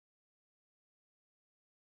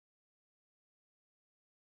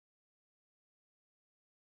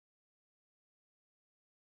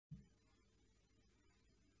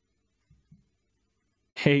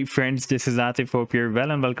Hey friends, this is Atif. Hope you're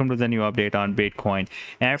well and welcome to the new update on Bitcoin.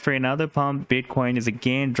 After another pump, Bitcoin is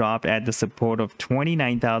again dropped at the support of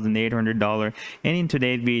 $29,800, and in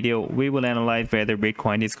today's video, we will analyze whether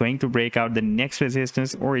Bitcoin is going to break out the next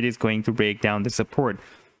resistance or it is going to break down the support.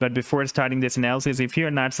 But before starting this analysis, if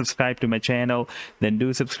you're not subscribed to my channel, then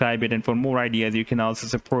do subscribe it. And for more ideas, you can also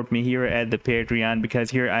support me here at the Patreon,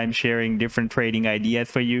 because here I'm sharing different trading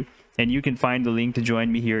ideas for you. And you can find the link to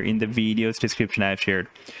join me here in the video's description I've shared.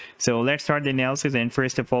 So let's start the analysis. And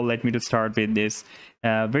first of all, let me just start with this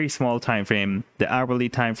very small time frame, the hourly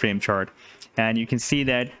time frame chart. And you can see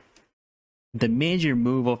that the major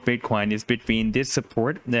move of Bitcoin is between this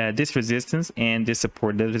support, this resistance, and this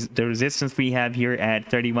support. The resistance we have here at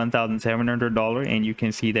 $31,700, and you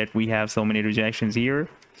can see that we have so many rejections here.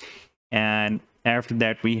 And after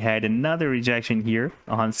that, we had another rejection here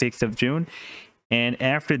on 6th of June. And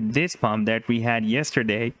after this pump that we had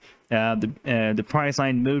yesterday, the price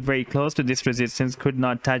line moved very close to this resistance, could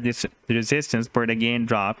not touch this resistance, but again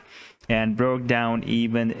dropped and broke down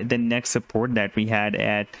even the next support that we had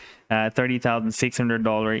at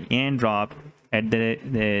 $30,600 and dropped at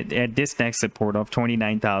at this next support of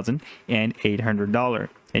 $29,800.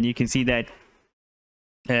 And you can see that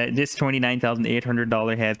this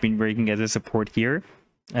 $29,800 has been working as a support here.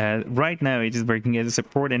 Right now it is working as a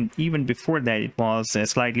support, and even before that it was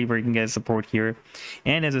slightly working as support here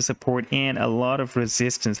and as a support, and a lot of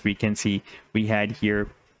resistance we can see we had here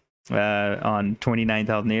on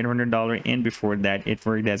 $29,800, and before that it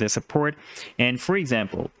worked as a support. And for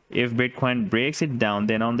example, if Bitcoin breaks it down,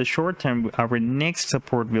 then on the short term our next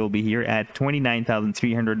support will be here at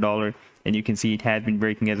 $29,300, and you can see it has been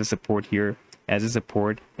working as a support here, as a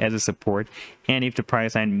support, and if the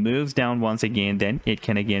price line moves down once again, then it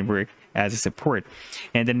can again work as a support.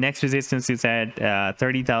 And the next resistance is at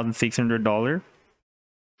 $30,600,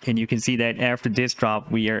 and you can see that after this drop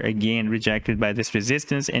we are again rejected by this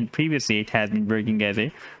resistance, and previously it has been working as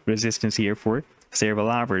a resistance here for several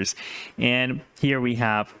hours. And here we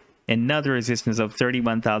have another resistance of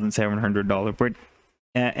 $31,700, but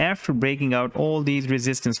after breaking out all these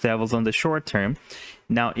resistance levels on the short term,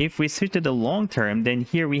 now if we switch to the long term, then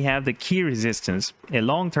here we have the key resistance, a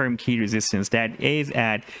long-term key resistance that is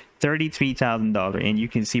at $33,000, and you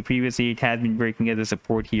can see previously it has been working as a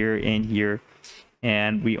support here and here,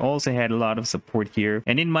 and we also had a lot of support here.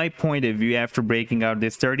 And in my point of view, after breaking out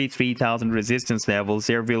this 33,000 resistance levels,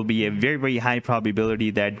 there will be a very high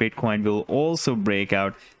probability that Bitcoin will also break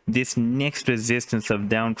out this next resistance of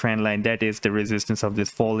downtrend line, that is the resistance of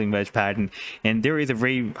this falling wedge pattern. And there is a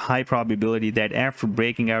very high probability that after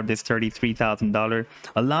breaking out this $33,000,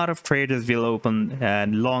 a lot of traders will open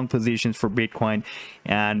long positions for Bitcoin,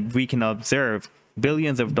 and we can observe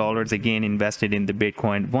billions of dollars again invested in the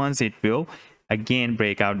Bitcoin once it will again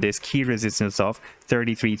break out this key resistance of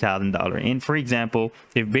 $33,000. And for example,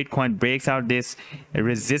 if Bitcoin breaks out this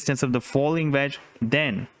resistance of the falling wedge,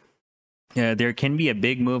 then there can be a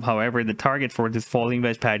big move. However, the target for this falling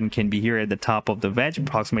wedge pattern can be here at the top of the wedge,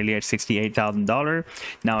 approximately at $68,000.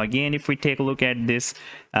 Now again, if we take a look at this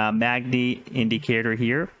MACD indicator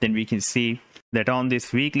here, then we can see that on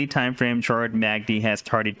this weekly time frame chart, MACD has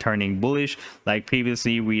started turning bullish. Like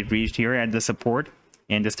previously we reached here at the support,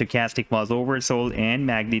 and the stochastic was oversold, and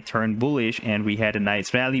MACD turned bullish, and we had a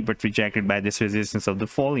nice rally but rejected by this resistance of the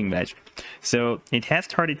falling wedge. So it has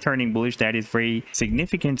started turning bullish. That is very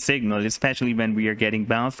significant signal, especially when we are getting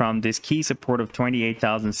bounced from this key support of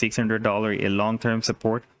 $28,600, a long-term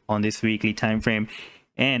support on this weekly time frame,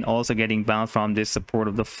 and also getting bounced from this support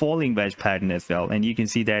of the falling wedge pattern as well. And you can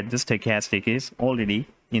see that the stochastic is already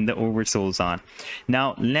in the oversold zone.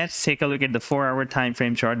 Now let's take a look at the 4-hour time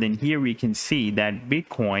frame chart. Then here we can see that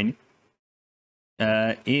Bitcoin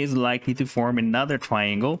is likely to form another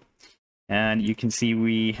triangle, and you can see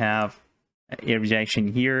we have a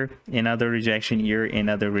rejection here, another rejection here,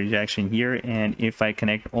 another rejection here. And if I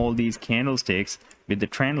connect all these candlesticks with the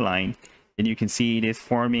trend line, then you can see it is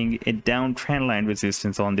forming a downtrend line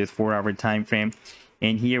resistance on this 4-hour time frame.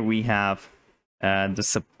 And here we have the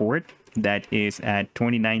support that is at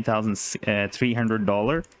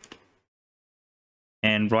 $29,300,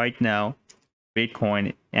 and right now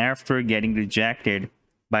Bitcoin, after getting rejected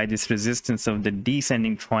by this resistance of the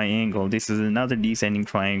descending triangle, this is another descending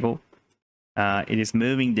triangle, it is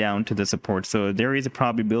moving down to the support. So there is a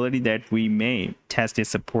probability that we may test this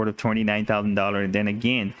support of $29,000. Then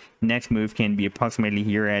again, next move can be approximately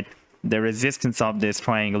here at the resistance of this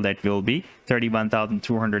triangle, that will be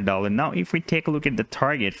 $31,200. Now if we take a look at the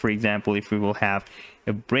target, for example, if we will have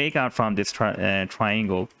a breakout from this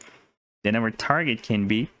triangle, then our target can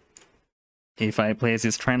be if I place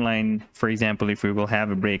this trend line, for example, if we will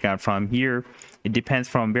have a breakout from here, it depends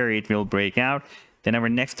from where it will break out. Then our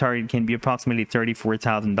next target can be approximately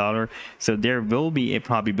 $34,000. So there will be a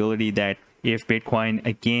probability that if Bitcoin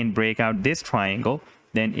again break out this triangle,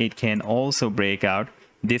 then it can also break out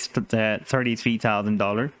this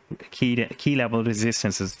 $33,000 key level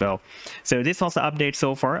resistance as well. So this was the update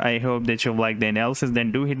so far. I hope that you like the analysis.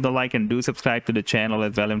 Then do hit the like and do subscribe to the channel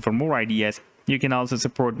as well. And for more ideas, you can also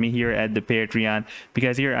support me here at the Patreon,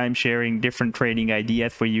 because here I'm sharing different trading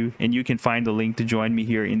ideas for you, and you can find the link to join me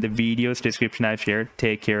here in the video's description I've shared.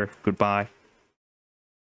 Take care. Goodbye.